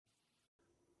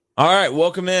All right,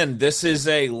 welcome in. This is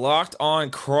a Locked On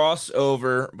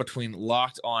crossover between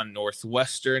Locked On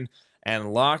Northwestern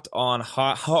and Locked On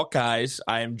Hawkeyes.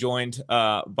 I am joined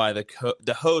by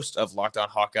the host of Locked On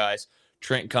Hawkeyes,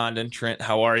 Trent Condon. Trent,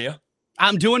 how are you?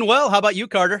 I'm doing well. How about you,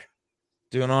 Carter?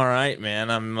 Doing all right,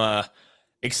 man. I'm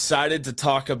excited to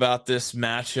talk about this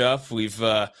matchup.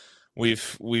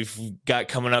 We've got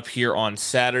coming up here on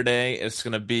Saturday. It's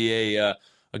going to be a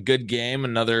good game,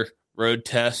 another road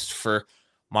test for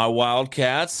my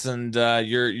Wildcats, and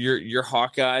your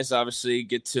Hawkeyes obviously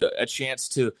get a chance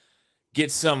to get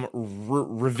some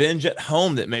revenge at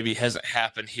home that maybe hasn't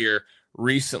happened here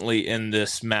recently in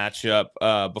this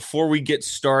matchup. Before we get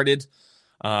started,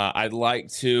 I'd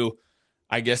like to,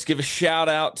 give a shout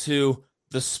out to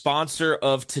the sponsor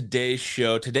of today's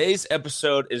show. Today's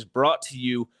episode is brought to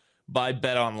you by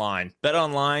BetOnline.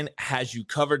 BetOnline has you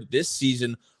covered this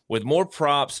season with more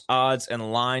props, odds,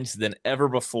 and lines than ever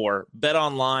before.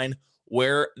 BetOnline,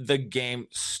 where the game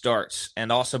starts. And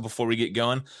also, before we get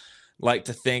going, I'd like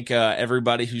to thank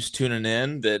everybody who's tuning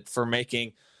in for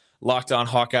making Locked On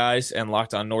Hawkeyes and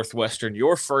Locked On Northwestern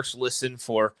your first listen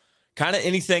for kind of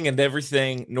anything and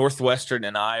everything Northwestern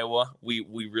and Iowa. We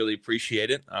really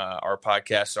appreciate it. Our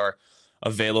podcasts are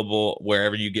available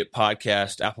wherever you get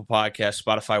podcasts, Apple Podcasts,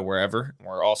 Spotify, wherever.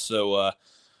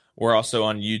 We're also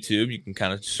on YouTube. You can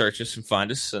kind of search us and find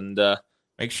us, and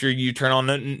make sure you turn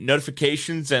on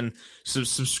notifications and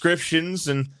subscriptions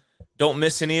and don't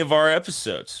miss any of our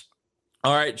episodes.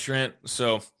 All right, Trent.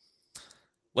 So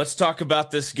let's talk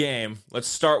about this game. Let's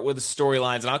start with the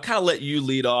storylines, and I'll kind of let you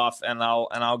lead off, and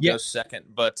I'll go second.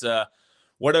 But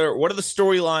what are the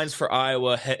storylines for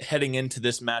Iowa heading into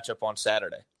this matchup on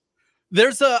Saturday?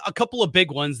 There's a couple of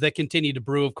big ones that continue to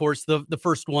brew. Of course, the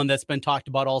first one that's been talked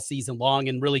about all season long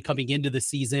and really coming into the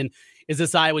season is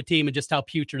this Iowa team and just how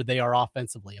putrid they are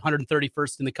offensively.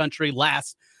 131st in the country,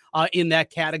 last in that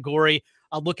category.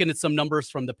 Looking at some numbers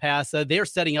from the past, they're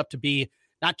setting up to be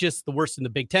not just the worst in the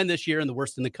Big Ten this year and the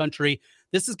worst in the country.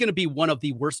 This is going to be one of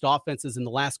the worst offenses in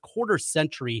the last quarter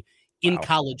century in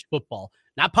college football.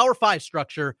 Not Power 5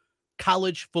 structure,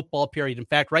 college football period. In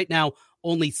fact, right now,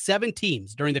 only 7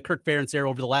 teams during the Kirk Ferentz era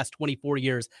over the last 24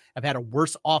 years have had a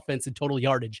worse offense in total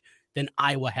yardage than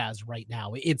Iowa has right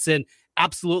now. It's an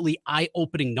absolutely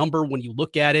eye-opening number when you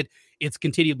look at it. It's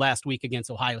continued last week against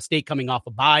Ohio State, coming off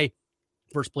a bye.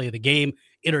 First play of the game,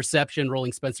 interception,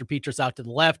 rolling Spencer Petras out to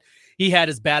the left. He had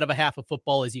as bad of a half of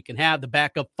football as you can have. The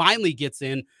backup finally gets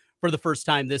in for the first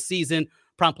time this season,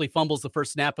 promptly fumbles the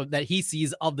first snap that he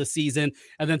sees of the season,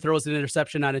 and then throws an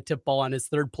interception on a tip ball on his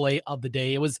third play of the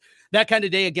day. It was that kind of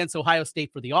day against Ohio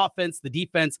State for the offense. The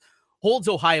defense holds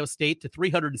Ohio State to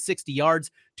 360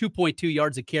 yards, 2.2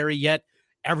 yards a carry, yet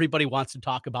everybody wants to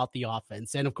talk about the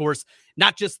offense. And of course,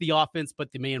 not just the offense,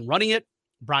 but the man running it,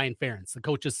 Brian Ferentz, the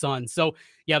coach's son. So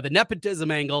you have the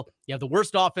nepotism angle. You have the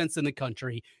worst offense in the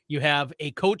country. You have a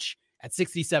coach at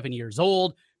 67 years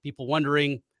old. People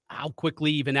wondering how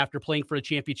quickly, even after playing for a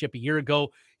championship a year ago,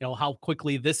 how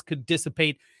quickly this could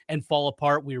dissipate and fall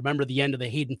apart. We remember the end of the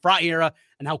Hayden Fry era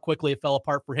and how quickly it fell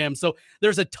apart for him. So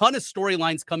there's a ton of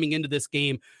storylines coming into this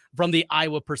game from the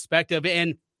Iowa perspective.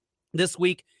 And this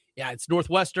week, it's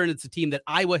Northwestern. It's a team that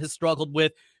Iowa has struggled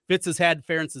with. Fitz has had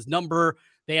Ferentz's number.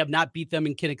 They have not beat them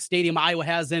in Kinnick Stadium. Iowa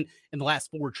hasn't in the last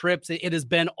 4 trips. It has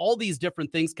been all these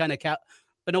different things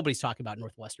but nobody's talking about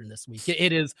Northwestern this week.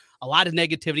 It is a lot of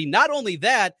negativity. Not only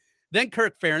that, then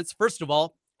Kirk Ferentz, first of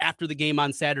all, after the game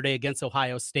on Saturday against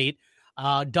Ohio State,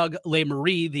 Doug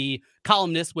Lesmarie, the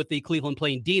columnist with the Cleveland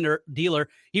Plain Dealer,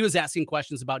 he was asking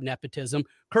questions about nepotism.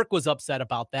 Kirk was upset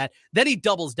about that. Then he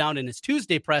doubles down in his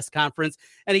Tuesday press conference,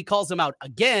 and he calls him out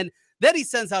again. Then he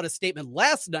sends out a statement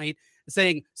last night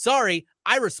saying, sorry,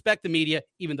 I respect the media,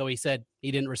 even though he said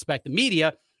he didn't respect the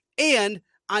media. And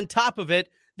on top of it,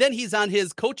 then he's on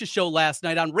his coach's show last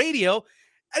night on radio,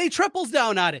 and he triples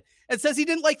down on it and says he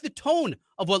didn't like the tone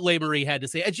of what Lesmarie had to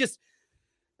say. It's just,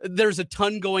 there's a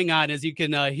ton going on, as you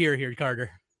can hear here,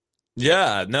 Carter.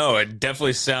 Yeah, no, it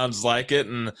definitely sounds like it.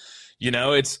 And,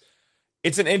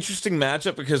 it's an interesting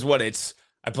matchup because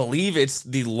I believe it's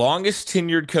the longest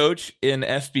tenured coach in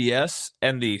FBS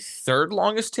and the third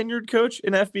longest tenured coach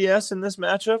in FBS in this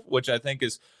matchup, which I think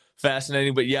is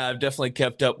fascinating. But yeah, I've definitely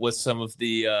kept up with some of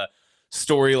the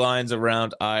storylines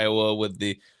around Iowa with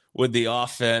the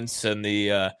offense and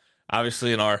the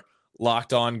obviously in our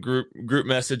Locked On group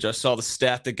message, I saw the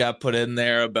stat that got put in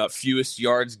there about fewest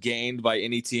yards gained by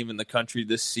any team in the country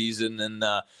this season, and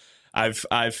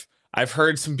I've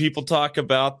heard some people talk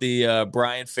about the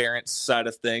Brian Ferentz side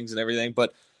of things and everything,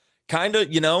 but kind of,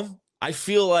 I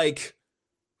feel like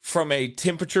from a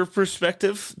temperature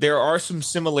perspective, there are some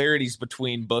similarities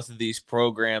between both of these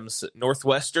programs.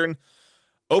 Northwestern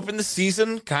opened the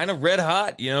season kind of red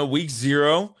hot, week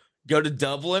 0, go to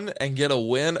Dublin and get a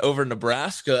win over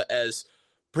Nebraska as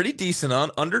pretty decent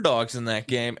underdogs in that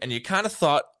game. And you kind of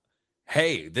thought,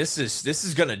 hey, this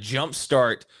is going to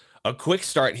jumpstart a quick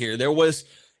start here.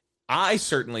 I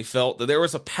certainly felt that there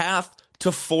was a path to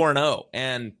 4-0,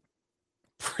 and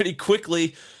pretty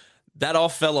quickly that all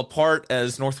fell apart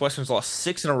as Northwestern's lost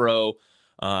 6 in a row,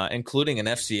 including an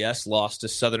FCS loss to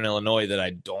Southern Illinois that I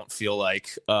don't feel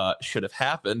like should have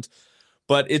happened.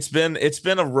 But it's been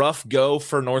a rough go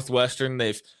for Northwestern.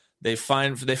 They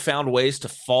found ways to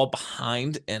fall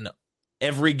behind in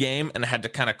every game and had to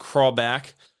kind of crawl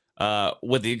back,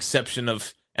 with the exception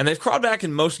of, and they've crawled back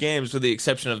in most games with the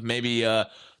exception of maybe the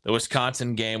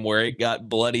Wisconsin game where it got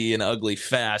bloody and ugly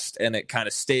fast, and it kind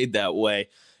of stayed that way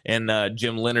in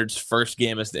Jim Leonard's first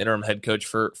game as the interim head coach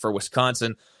for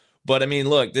Wisconsin. But I mean,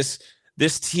 look, this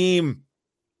team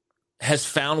has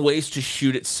found ways to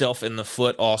shoot itself in the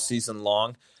foot all season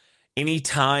long.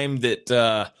 Anytime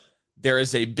that there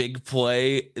is a big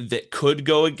play that could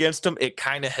go against them, it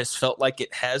kind of has felt like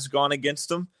it has gone against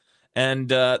them. And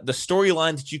the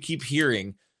storyline that you keep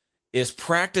hearing is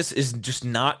practice is just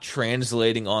not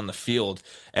translating on the field.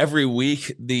 Every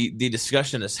week, the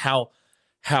discussion is how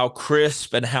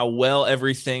crisp and how well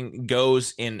everything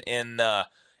goes in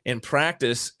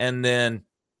practice, and then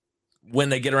when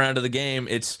they get around to the game,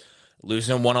 it's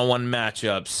losing one-on-one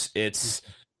matchups. It's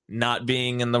not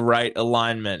being in the right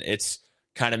alignment. It's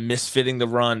kind of misfitting the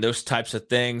run, those types of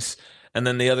things. And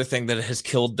then the other thing that has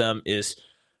killed them is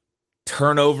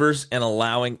turnovers and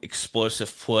allowing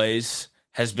explosive plays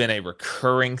has been a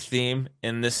recurring theme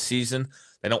in this season.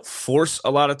 They don't force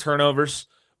a lot of turnovers,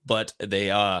 but they,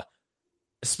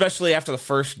 especially after the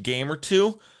first game or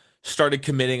two, started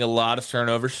committing a lot of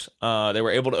turnovers. They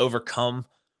were able to overcome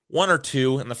 1 or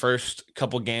 2 in the first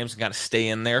couple games and kind of stay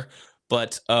in there.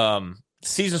 But the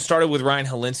season started with Ryan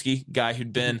Helinski, guy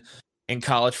who'd been in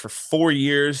college for 4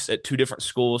 years at 2 different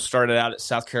schools, started out at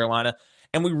South Carolina.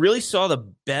 And we really saw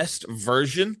the best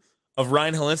version of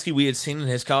Ryan Helinski we had seen in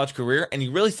his college career. And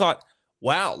you really thought,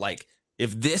 wow, like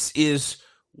if this is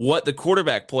what the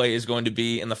quarterback play is going to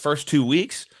be in the first 2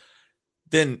 weeks,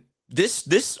 then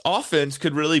this offense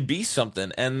could really be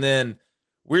something. And then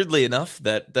weirdly enough,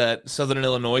 that Southern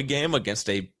Illinois game against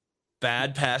a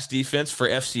bad pass defense for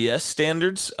FCS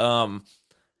standards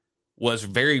was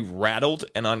very rattled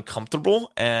and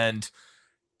uncomfortable, and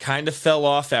kind of fell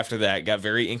off after that. Got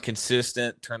very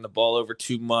inconsistent, turned the ball over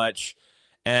too much.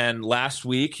 And last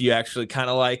week, you actually kind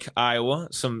of like Iowa.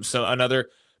 So another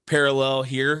parallel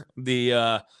here.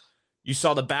 You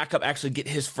saw the backup actually get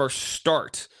his first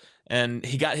start, and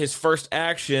he got his first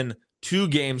action 2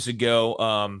 games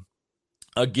ago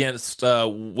against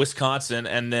Wisconsin,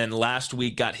 and then last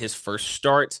week got his first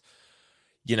start.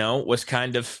 Was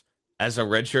kind of as a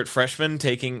redshirt freshman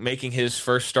making his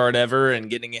first start ever and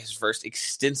getting his first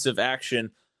extensive action.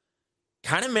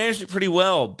 Kind of managed it pretty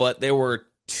well, but there were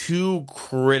 2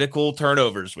 critical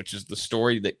turnovers, which is the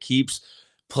story that keeps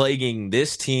plaguing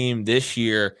this team this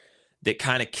year, that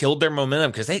kind of killed their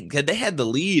momentum because they had the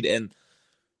lead, and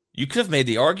you could have made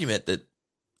the argument that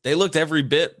they looked every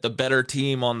bit the better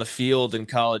team on the field in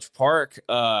College Park.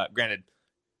 Granted,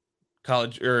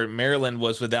 Maryland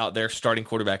was without their starting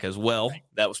quarterback as well. Right.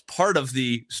 That was part of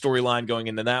the storyline going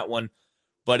into that one,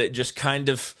 but it just kind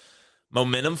of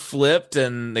momentum flipped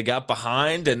and they got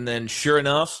behind, and then sure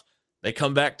enough, they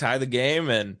come back, tie the game,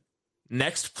 and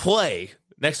next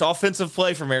offensive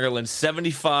play for Maryland,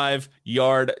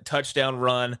 75-yard touchdown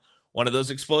run, one of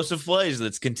those explosive plays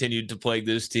that's continued to plague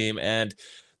this team, and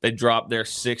they dropped their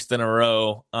 6th in a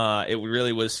row. It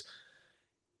really was.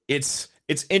 It's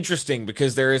interesting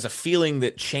because there is a feeling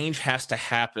that change has to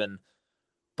happen,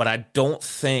 but I don't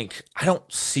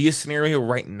see a scenario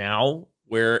right now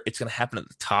where it's going to happen at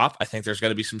the top. I think there's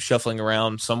going to be some shuffling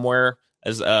around somewhere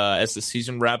as the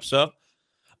season wraps up,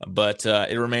 but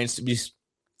it remains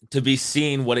to be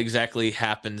seen what exactly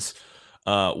happens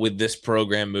with this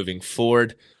program moving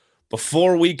forward.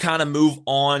 Before we kind of move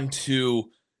on to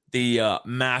the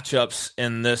matchups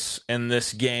in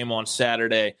this game on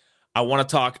Saturday, I want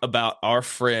to talk about our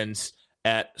friends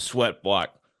at Sweatblock.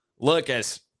 Look,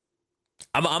 as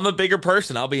I'm a bigger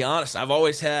person, I'll be honest. I've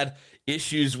always had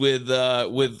issues with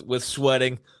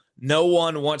sweating. No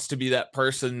one wants to be that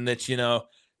person that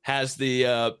has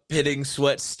the pitting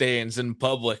sweat stains in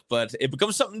public, but it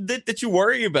becomes something that you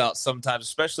worry about sometimes,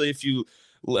 especially if you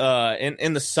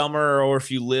in the summer or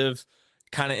if you live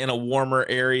kind of in a warmer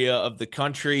area of the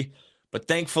country. But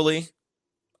thankfully,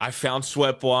 I found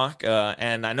Sweat Block,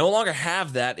 and I no longer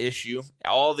have that issue.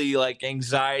 All the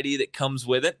anxiety that comes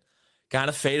with it kind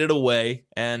of faded away.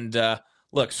 And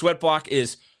look, Sweat Block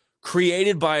is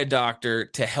created by a doctor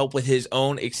to help with his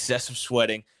own excessive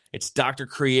sweating. It's doctor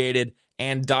created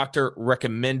and doctor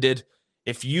recommended.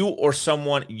 If you or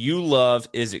someone you love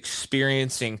is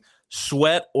experiencing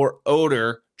sweat or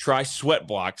odor, try Sweat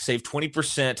Block. Save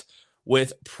 20%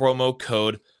 with promo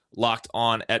code Locked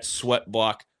On at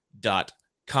sweatblock.com.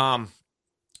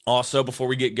 Also, before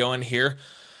we get going here,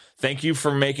 thank you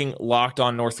for making Locked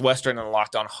On Northwestern and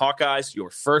Locked On Hawkeyes your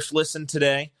first listen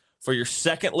today. For your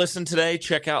second listen today,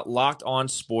 check out Locked On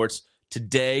Sports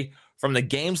Today. From the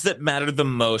games that matter the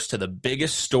most to the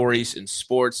biggest stories in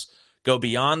sports, go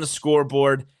beyond the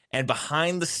scoreboard and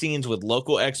behind the scenes with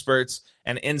local experts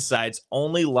and insights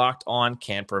only Locked On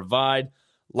can provide.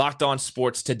 Locked On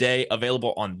Sports Today,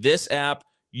 available on this app,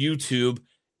 YouTube,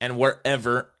 and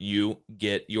wherever you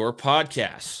get your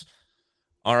podcasts.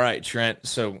 All right, Trent.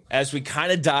 So as we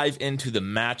kind of dive into the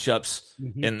matchups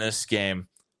in this game,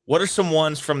 what are some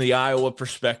ones from the Iowa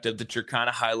perspective that you're kind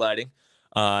of highlighting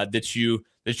that you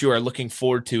are looking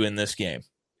forward to in this game?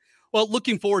 Well,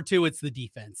 looking forward to, it's the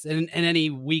defense. And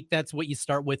any week, that's what you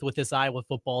start with this Iowa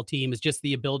football team, is just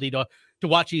the ability to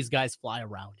watch these guys fly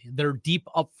around. They're deep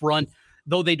up front,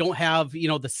 though they don't have,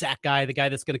 the sack guy, the guy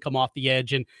that's going to come off the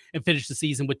edge and finish the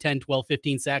season with 10, 12,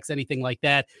 15 sacks, anything like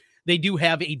that. They do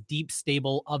have a deep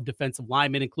stable of defensive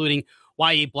linemen, including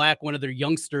Y.A. Black, one of their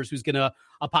youngsters who's going to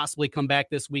possibly come back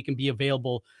this week and be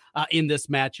available in this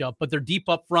matchup. But they're deep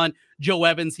up front. Joe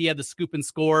Evans, he had the scoop and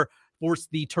score, forced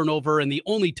the turnover and the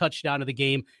only touchdown of the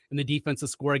game in the defensive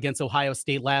score against Ohio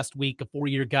State last week. A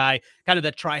 4-year guy, kind of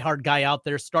that try-hard guy out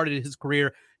there, started his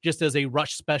career just as a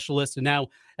rush specialist and now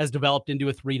has developed into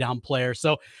a 3-down player.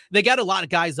 So they got a lot of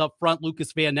guys up front.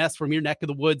 Lucas Van Ness from your neck of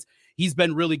the woods, he's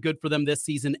been really good for them this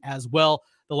season as well.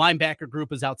 The linebacker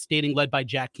group is outstanding, led by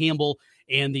Jack Campbell,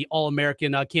 and the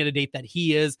All-American candidate that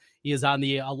he is on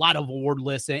a lot of award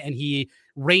lists, and he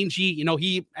rangy.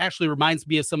 He actually reminds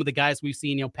me of some of the guys we've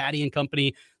seen, Patty and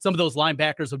company, some of those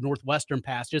linebackers of Northwestern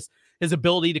past. Just his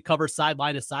ability to cover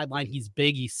sideline to sideline. He's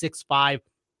big. He's 6'5",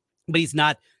 but he's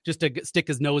not just to stick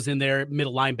his nose in there,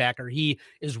 middle linebacker. He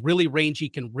is really rangy,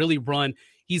 can really run.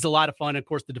 He's a lot of fun. Of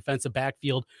course, the defensive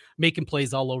backfield, making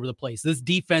plays all over the place. This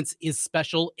defense is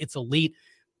special. It's elite.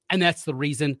 And that's the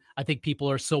reason I think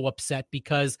people are so upset,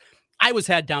 because Iowa's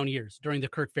had down years during the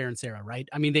Kirk Ferentz era, right?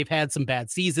 I mean, they've had some bad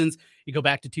seasons. You go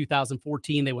back to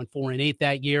 2014, they went 4-8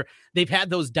 that year. They've had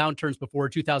those downturns before,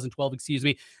 2012, excuse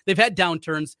me. They've had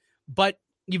downturns, but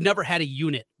you've never had a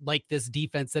unit like this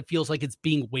defense that feels like it's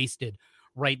being wasted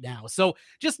right now. So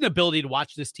just an ability to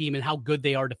watch this team and how good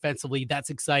they are defensively, that's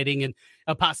exciting, and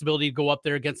a possibility to go up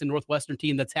there against a Northwestern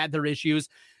team that's had their issues.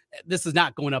 This is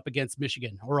not going up against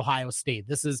Michigan or Ohio State.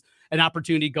 This is an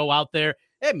opportunity to go out there.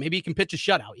 Hey, maybe you can pitch a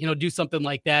shutout, do something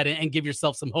like that and give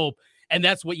yourself some hope. And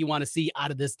that's what you want to see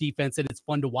out of this defense. And it's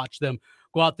fun to watch them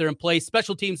go out there and play.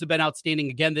 Special teams have been outstanding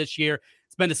again this year.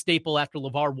 It's been a staple after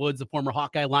LeVar Woods, a former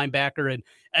Hawkeye linebacker and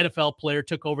NFL player,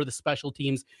 took over the special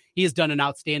teams. He has done an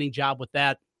outstanding job with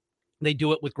that. They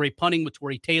do it with great punting with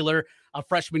Torrey Taylor, a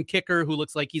freshman kicker who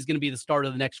looks like he's going to be the starter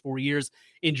of the next 4 years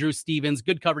in Drew Stevens,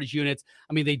 good coverage units.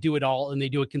 I mean, they do it all, and they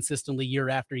do it consistently year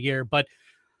after year. But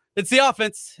it's the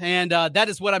offense, and that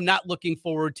is what I'm not looking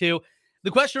forward to.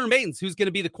 The question remains, who's going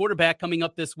to be the quarterback coming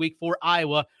up this week for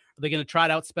Iowa? Are they going to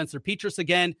trot out Spencer Petras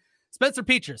again? Spencer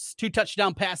Petras, 2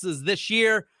 touchdown passes this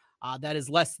year. That is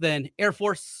less than Air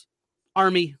Force,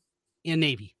 Army, and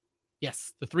Navy.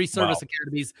 Yes, the 3 service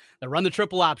academies that run the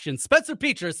triple option. Spencer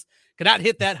Petras cannot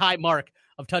hit that high mark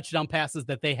of touchdown passes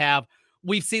that they have.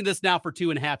 We've seen this now for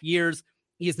 2.5 years.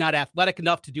 He is not athletic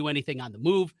enough to do anything on the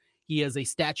move. He is a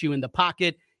statue in the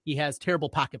pocket. He has terrible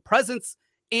pocket presence.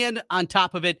 And on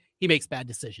top of it, he makes bad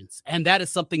decisions. And that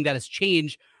is something that has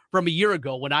changed from a year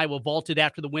ago when Iowa vaulted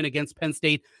after the win against Penn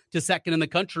State to second in the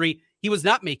country. He was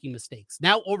not making mistakes.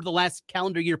 Now, over the last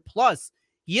calendar year plus,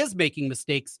 he is making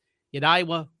mistakes. Yet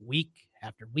Iowa, week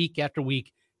after week after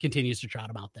week, continues to trot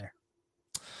him out there.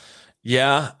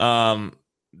 Yeah,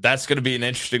 that's going to be an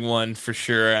interesting one for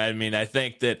sure. I mean, I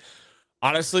think that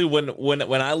honestly,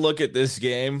 when I look at this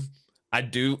game,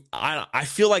 I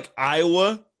feel like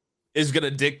Iowa is going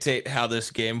to dictate how this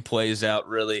game plays out,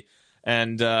 really,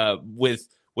 and with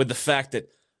the fact that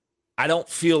I don't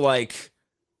feel like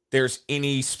there's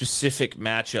any specific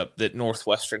matchup that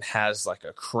Northwestern has like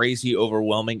a crazy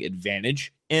overwhelming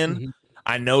advantage in. Mm-hmm.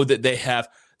 I know that they have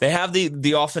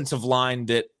the offensive line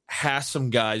that has some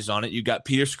guys on it. You got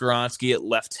Peter Skoronsky at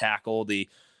left tackle,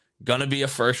 gonna be a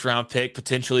first round pick,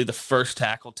 potentially the first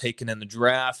tackle taken in the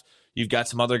draft. You've got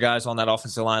some other guys on that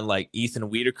offensive line like Ethan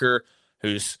Wiedeker,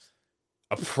 who's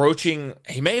approaching,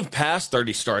 he may have passed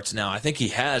 30 starts now. I think he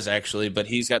has actually, but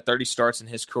he's got 30 starts in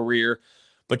his career.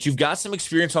 But you've got some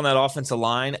experience on that offensive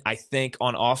line. I think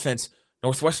on offense,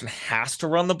 Northwestern has to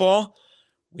run the ball.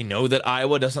 We know that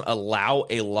Iowa doesn't allow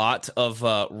a lot of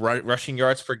rushing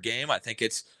yards per game. I think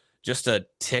it's just a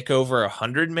tick over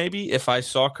 100 maybe, if I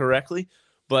saw correctly.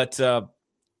 But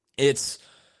it's,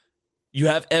 you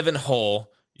have Evan Hull.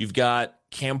 You've got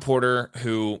Cam Porter,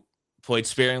 who played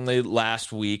sparingly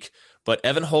last week. But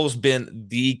Evan Hull's been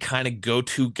the kind of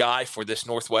go-to guy for this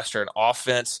Northwestern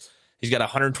offense. He's got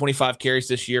 125 carries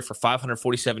this year for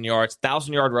 547 yards,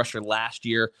 1,000-yard rusher last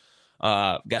year.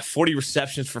 Got 40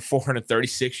 receptions for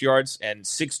 436 yards and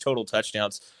 6 total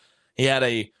touchdowns. He had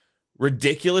a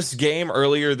ridiculous game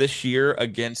earlier this year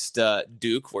against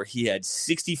Duke where he had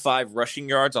 65 rushing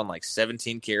yards on like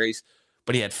 17 carries,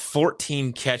 but he had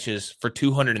 14 catches for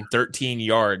 213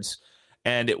 yards.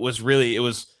 And it was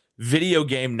video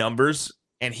game numbers.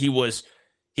 And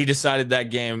he decided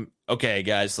that game, okay,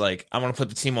 guys, like I'm going to put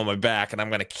the team on my back and I'm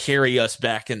going to carry us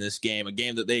back in this game, a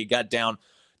game that they got down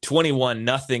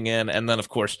 21-0 in. And then, of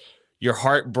course, your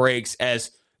heart breaks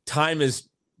as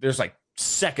there's like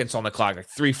seconds on the clock, like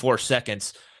 3-4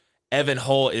 seconds. Evan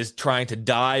Hull is trying to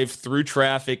dive through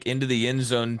traffic into the end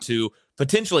zone to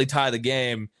potentially tie the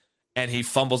game, and he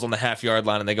fumbles on the half-yard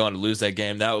line, and they go on to lose that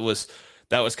game. That was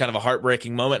kind of a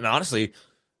heartbreaking moment, and honestly,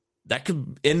 that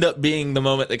could end up being the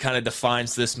moment that kind of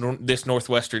defines this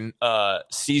Northwestern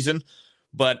season.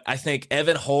 But I think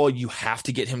Evan Hull, you have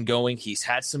to get him going. He's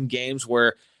had some games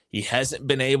where he hasn't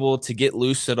been able to get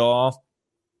loose at all.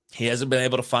 He hasn't been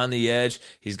able to find the edge.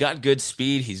 He's got good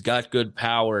speed. He's got good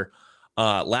power.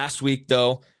 Last week,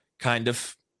 though, kind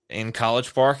of in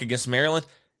College Park against Maryland,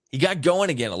 he got going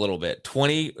again a little bit.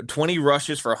 20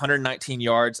 rushes for 119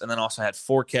 yards, and then also had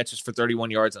 4 catches for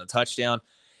 31 yards and a touchdown.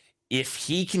 If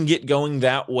he can get going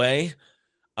that way,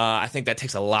 I think that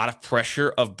takes a lot of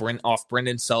pressure off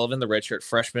Brendan Sullivan, the redshirt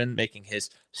freshman, making his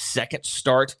second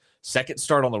start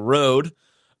on the road.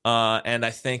 And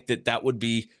I think that would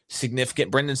be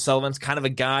significant. Brendan Sullivan's kind of a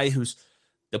guy who's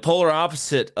the polar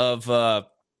opposite of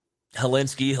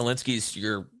Helinski. Helinski's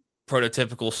your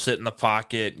prototypical sit in the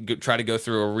pocket, try to go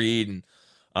through a read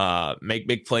and make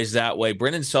big plays that way.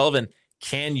 Brendan Sullivan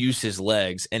can use his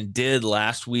legs and did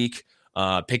last week.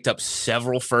 Picked up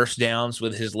several first downs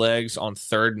with his legs on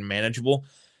third and manageable.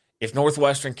 If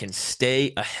Northwestern can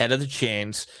stay ahead of the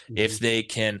chains, if they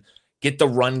can get the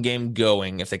run game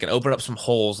going, if they can open up some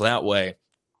holes that way,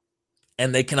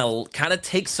 and they can kind of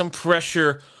take some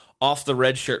pressure off the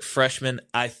redshirt freshman,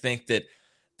 I think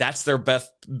that's their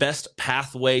best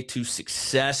pathway to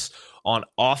success on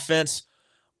offense.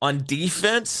 On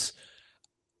defense,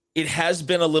 it has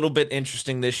been a little bit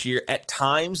interesting this year. At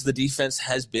times, the defense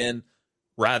has been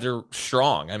rather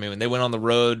strong. I mean, when they went on the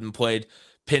road and played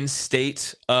Penn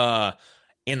State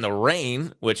in the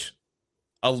rain, which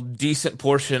a decent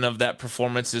portion of that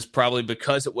performance is probably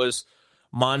because it was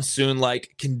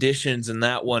monsoon-like conditions in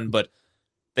that one, but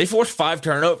they forced 5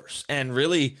 turnovers. And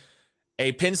really,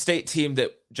 a Penn State team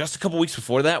that just a couple weeks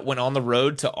before that went on the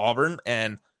road to Auburn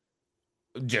and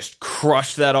just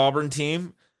crushed that Auburn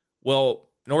team. Well,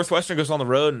 Northwestern goes on the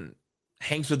road and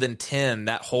hangs within 10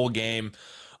 that whole game.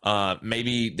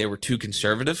 Maybe they were too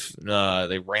conservative.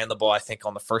 They ran the ball, I think,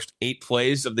 on the first 8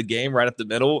 plays of the game right up the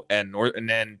middle, and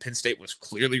then Penn State was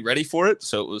clearly ready for it.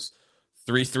 So it was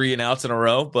 3 and outs in a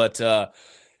row. But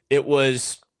it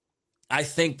was, I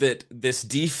think that this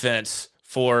defense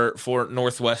for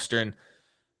Northwestern,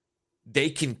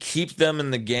 they can keep them in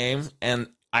the game, and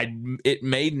it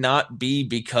may not be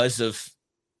because of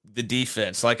the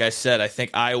defense. Like I said, I think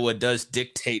Iowa does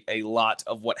dictate a lot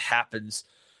of what happens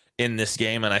in this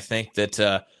game, and I think that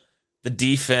the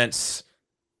defense,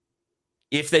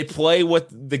 if they play what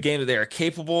the game that they are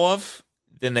capable of,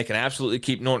 then they can absolutely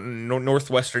keep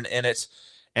Northwestern in it,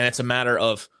 and it's a matter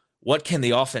of what can the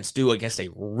offense do against a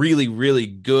really, really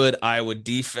good Iowa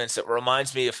defense. It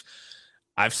reminds me of,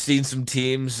 I've seen some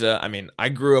teams, I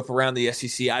grew up around the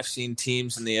SEC. I've seen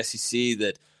teams in the SEC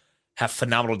that have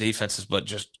phenomenal defenses, but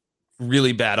just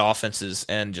really bad offenses,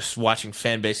 and just watching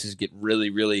fan bases get really,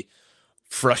 really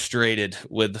frustrated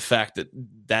with the fact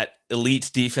that elite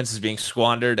defense is being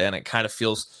squandered, and it kind of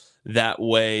feels that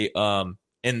way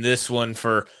in this one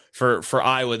for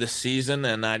Iowa this season.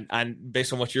 And I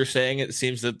based on what you're saying, it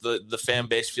seems that the fan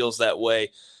base feels that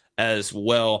way as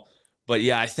well. But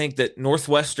yeah, I think that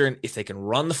Northwestern, if they can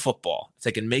run the football, if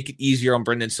they can make it easier on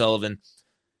Brendan Sullivan,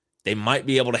 they might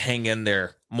be able to hang in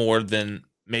there more than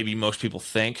maybe most people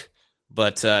think.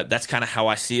 But that's kind of how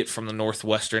I see it from the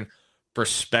Northwestern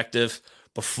perspective.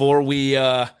 before we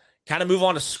kind of move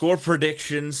on to score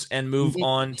predictions and move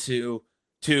on to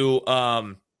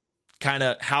kind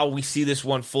of how we see this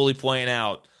one fully playing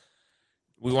out,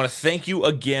 we want to thank you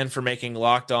again for making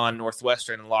Locked On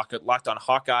Northwestern and Locked On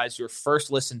Hawkeyes your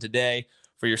first listen today.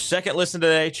 For your second listen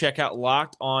today, check out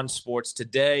Locked On Sports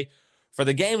Today for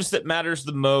the games that matters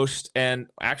the most. And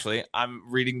actually, I'm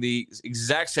reading the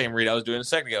exact same read I was doing a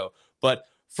second ago. But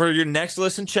for your next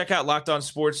listen, check out Locked On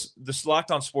Sports, the Locked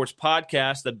On Sports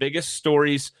podcast, the biggest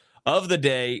stories of the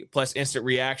day, plus instant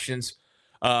reactions,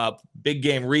 big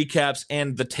game recaps,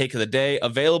 and the take of the day.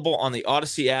 Available on the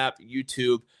Odyssey app,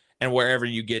 YouTube, and wherever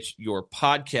you get your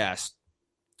podcast.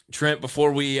 Trent,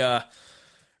 before we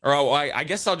I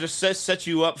guess I'll just set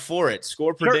you up for it.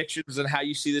 Score predictions and how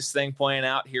you see this thing playing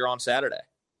out here on Saturday.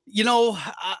 You know,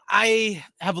 I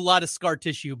have a lot of scar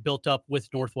tissue built up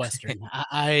with Northwestern.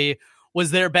 I was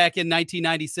there back in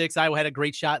 1996. Iowa had a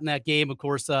great shot in that game. Of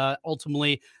course,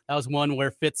 ultimately, that was one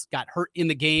where Fitz got hurt in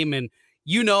the game. And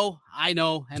I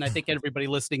know, and I think everybody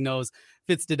listening knows,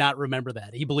 Fitz did not remember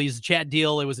that. He believes Chad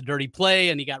Deal, it was a dirty play,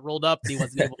 and he got rolled up, and he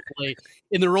wasn't able to play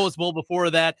in the Rose Bowl before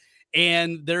that.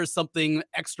 And there's something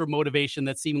extra motivation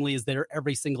that seemingly is there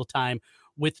every single time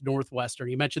with Northwestern.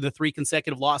 You mentioned the 3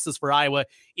 consecutive losses for Iowa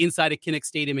inside of Kinnick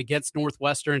Stadium against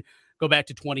Northwestern. Go back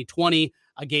to 2020,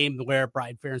 a game where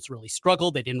Brian Ferentz really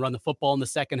struggled. They didn't run the football in the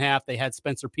second half. They had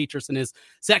Spencer Petras in his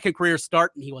second career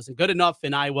start, and he wasn't good enough,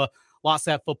 and Iowa lost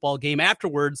that football game.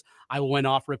 Afterwards, Iowa went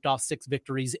off, ripped off 6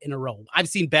 victories in a row. I've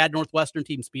seen bad Northwestern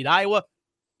teams beat Iowa.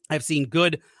 I've seen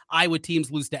good Iowa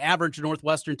teams lose to average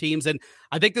Northwestern teams, and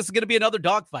I think this is going to be another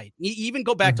dogfight. Even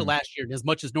go back to last year, and as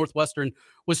much as Northwestern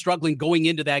was struggling going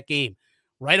into that game,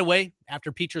 right away,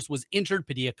 after Petras was injured,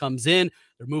 Padilla comes in.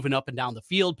 They're moving up and down the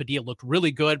field. Padilla looked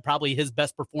really good, probably his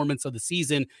best performance of the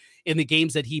season in the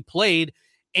games that he played,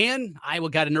 and Iowa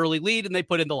got an early lead, and they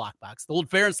put in the lockbox. The old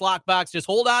Ferentz lockbox, just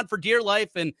hold on for dear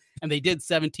life, and they did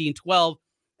 17-12.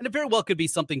 And it very well could be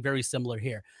something very similar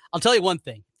here. I'll tell you one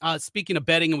thing. Speaking of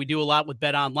betting, and we do a lot with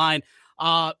Bet Online,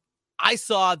 I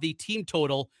saw the team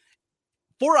total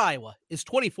for Iowa is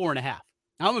 24.5. Now,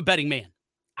 I'm a betting man.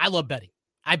 I love betting.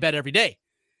 I bet every day.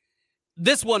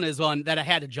 This one is one that I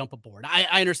had to jump aboard.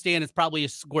 I understand it's probably a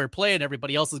square play and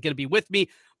everybody else is going to be with me,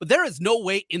 but there is no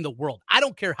way in the world. I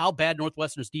don't care how bad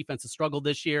Northwestern's defense has struggled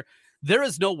this year. There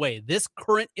is no way this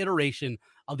current iteration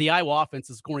of the Iowa offense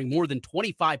is scoring more than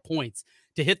 25 points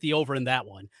to hit the over in that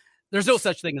one. There's no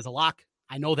such thing as a lock.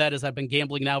 I know that as I've been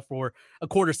gambling now for a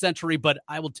quarter century, but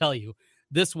I will tell you,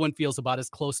 this one feels about as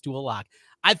close to a lock.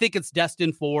 I think it's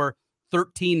destined for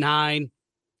 13-9,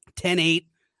 10-8.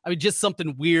 I mean, just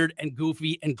something weird and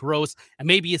goofy and gross, and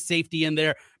maybe a safety in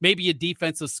there, maybe a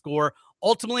defensive score.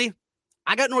 Ultimately,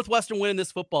 I got Northwestern winning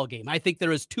this football game. I think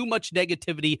there is too much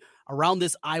negativity around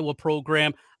this Iowa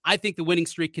program. I think the winning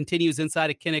streak continues inside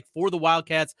of Kinnick for the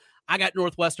Wildcats. I got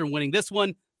Northwestern winning this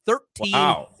one, 13.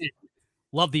 Wow.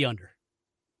 Love the under.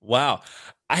 Wow.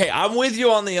 Hey, I'm with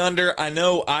you on the under. I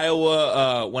know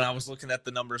Iowa, when I was looking at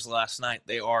the numbers last night,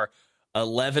 they are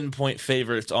 11-point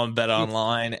favorites on Bet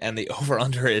Online, and the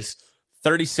over-under is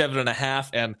 37.5.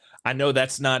 And I know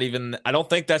that's not even – I don't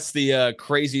think that's the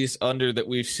craziest under that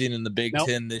we've seen in the Big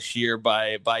Ten this year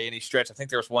by any stretch. I think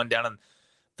there was one down in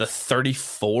the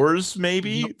 34s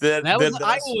maybe.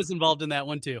 Iowa was involved in that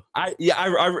one too.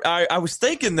 I was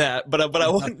thinking that, but I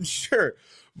wasn't sure.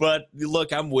 But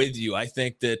look, I'm with you. I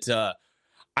think that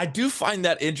I do find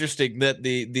that interesting that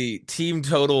the team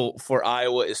total for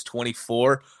Iowa is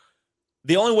 24.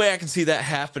 The only way I can see that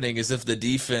happening is if the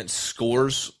defense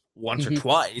scores once or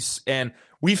twice, and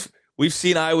we've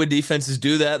seen Iowa defenses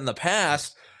do that in the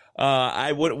past. When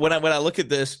I look at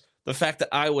this, the fact that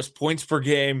Iowa's points per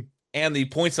game and the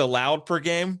points allowed per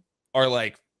game are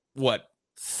like, what,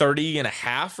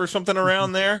 30.5 or something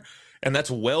around there? And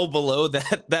that's well below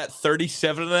that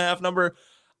 37.5 number.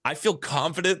 I feel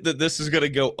confident that this is going to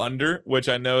go under, which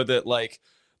I know that like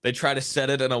they try to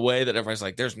set it in a way that everyone's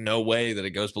like, there's no way that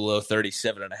it goes below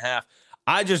 37.5.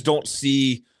 I just don't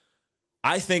see.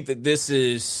 I think that this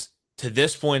is, to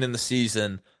this point in the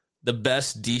season, the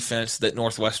best defense that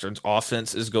Northwestern's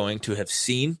offense is going to have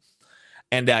seen.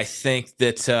 And I think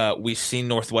that we've seen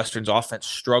Northwestern's offense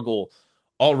struggle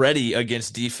already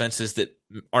against defenses that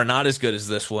are not as good as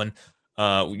this one.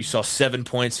 You saw 7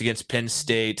 points against Penn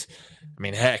State. I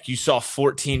mean, heck, you saw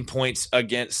 14 points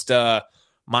against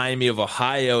Miami of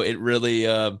Ohio. It really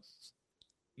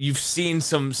you've seen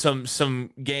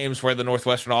some games where the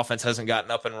Northwestern offense hasn't gotten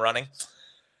up and running.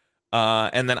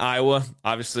 And then Iowa,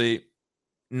 obviously,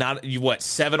 not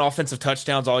 7 offensive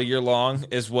touchdowns all year long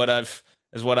is what I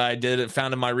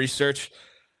found in my research.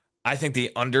 I think the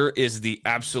under is the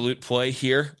absolute play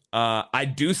here. I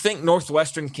do think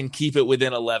Northwestern can keep it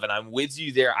within 11. I'm with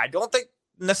you there. I don't think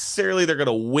necessarily they're going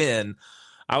to win.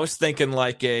 I was thinking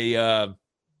like I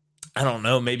don't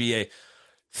know, maybe a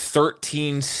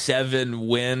 13-7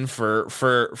 win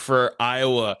for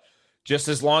Iowa, just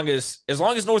as long as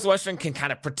Northwestern can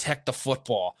kind of protect the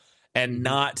football and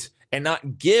not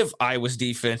give Iowa's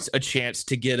defense a chance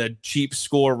to get a cheap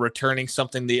score returning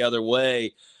something the other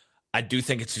way. I do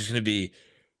think it's going to be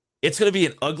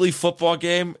an ugly football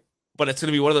game, but it's going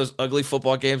to be one of those ugly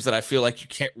football games that I feel like you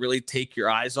can't really take your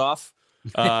eyes off.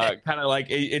 Kind of like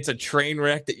it's a train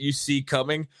wreck that you see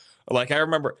coming. Like I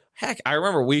remember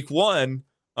week 1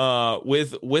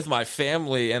 with my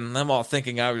family and them all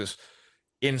thinking I was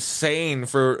insane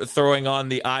for throwing on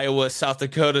the Iowa South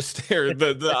Dakota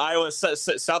the Iowa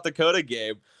South Dakota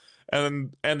game,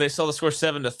 and they saw the score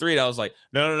 7-3, and I was like,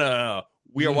 no.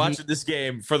 We are watching this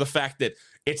game for the fact that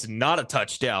it's not a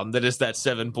touchdown that is that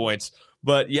 7 points.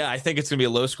 But yeah, I think it's going to be a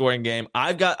low scoring game.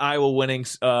 I've got Iowa winning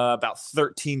about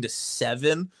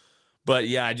 13-7. But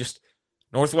yeah,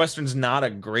 Northwestern's not a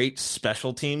great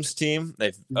special teams team.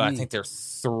 I think they're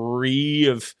 4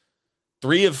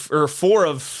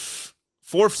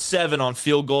 of 7 on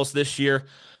field goals this year.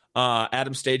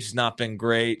 Adam Stage has not been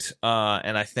great,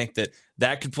 and I think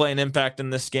that could play an impact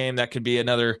in this game. That could be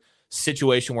another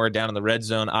situation where down in the red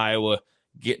zone, Iowa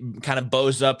kind of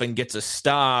bows up and gets a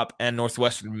stop, and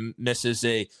Northwestern misses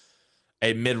a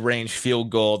mid-range field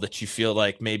goal that you feel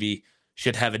like maybe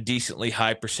should have a decently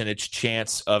high percentage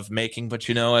chance of making. But,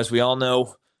 as we all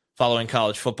know, following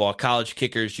college football, college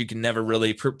kickers, you can never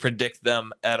really predict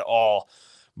them at all.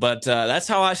 But that's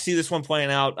how I see this one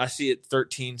playing out. I see it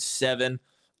 13-7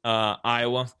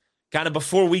 Iowa. Kind of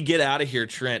before we get out of here,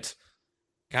 Trent,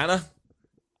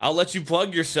 I'll let you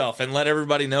plug yourself and let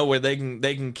everybody know where they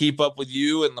can keep up with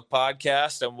you and the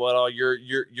podcast and what all you're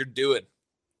doing.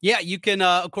 Yeah, you can,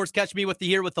 of course, catch me with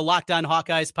the Locked On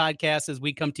Hawkeyes podcast as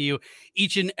we come to you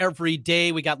each and every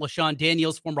day. We got LaShawn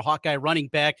Daniels, former Hawkeye running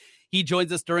back. He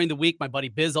joins us during the week. My buddy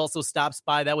Biz also stops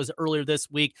by. That was earlier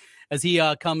this week as he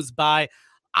comes by.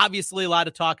 Obviously, a lot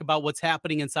of talk about what's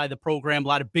happening inside the program, a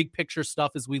lot of big picture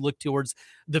stuff as we look towards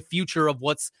the future of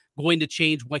what's going to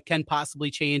change, what can possibly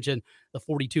change, and the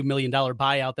 $42 million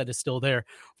buyout that is still there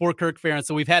for Kirk Ferentz.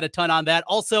 So we've had a ton on that.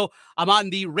 Also, I'm on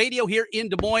the radio here in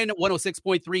Des Moines,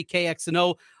 106.3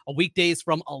 KXNO, weekdays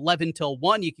from 11 till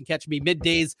 1. You can catch me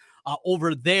middays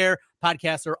over there.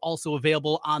 Podcasts are also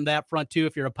available on that front, too,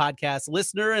 if you're a podcast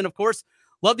listener. And, of course,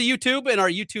 love the YouTube and our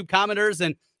YouTube commenters,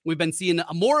 and we've been seeing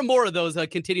more and more of those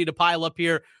continue to pile up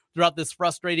here throughout this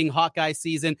frustrating Hawkeye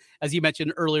season. As you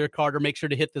mentioned earlier, Carter, make sure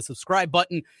to hit the subscribe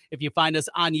button if you find us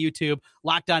on YouTube.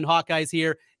 Locked On Hawkeyes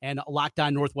here and Locked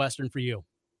On Northwestern for you.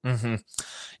 Mm-hmm.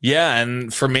 Yeah,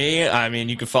 and for me, I mean,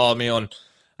 you can follow me on,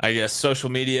 I guess, social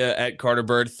media at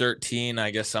CarterBird13. I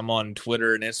guess I'm on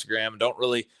Twitter and Instagram. Don't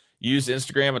really use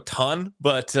Instagram a ton,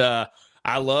 but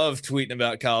I love tweeting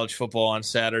about college football on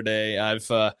Saturday.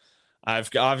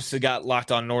 I've obviously got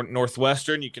Locked On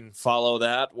Northwestern. You can follow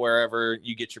that wherever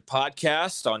you get your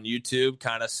podcast, on YouTube,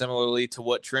 kind of similarly to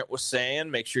what Trent was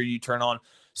saying. Make sure you turn on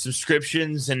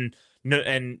subscriptions and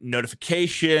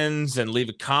notifications and leave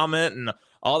a comment, and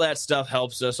all that stuff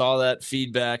helps us, all that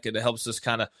feedback, and it helps us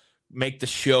kind of make the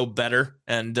show better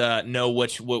and know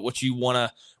what you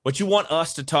want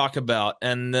us to talk about.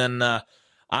 And then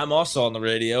I'm also on the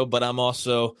radio, but I'm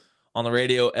also on the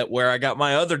radio at where I got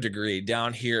my other degree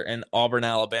down here in Auburn,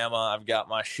 Alabama. I've got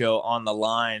my show On the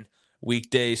Line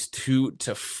weekdays 2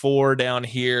 to 4 down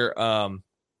here.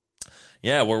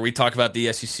 Where we talk about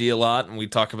the SEC a lot, and we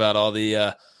talk about all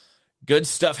the good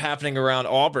stuff happening around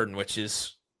Auburn, which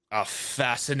is a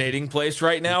fascinating place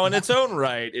right now in its own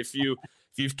right. If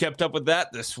you've kept up with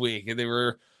that this week,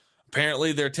 they're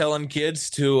telling kids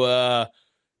to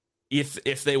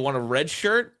if they want a red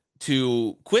shirt,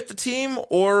 to quit the team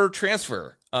or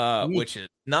transfer, which is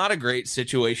not a great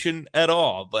situation at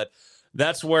all. But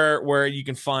that's where you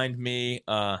can find me.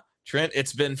 Trent,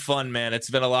 it's been fun, man. It's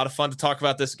been a lot of fun to talk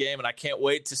about this game, and I can't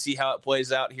wait to see how it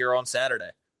plays out here on Saturday.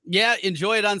 Yeah,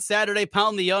 enjoy it on Saturday.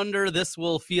 Pound the under. This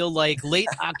will feel like late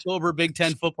October Big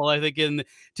Ten football, I think,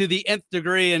 to the nth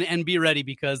degree, and be ready,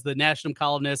 because the national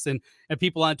columnists and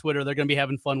people on Twitter, they're going to be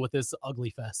having fun with this ugly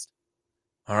fest.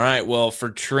 All right, well, for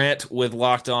Trent with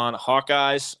Locked On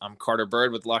Hawkeyes, I'm Carter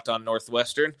Bird with Locked On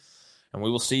Northwestern, and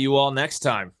we will see you all next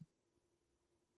time.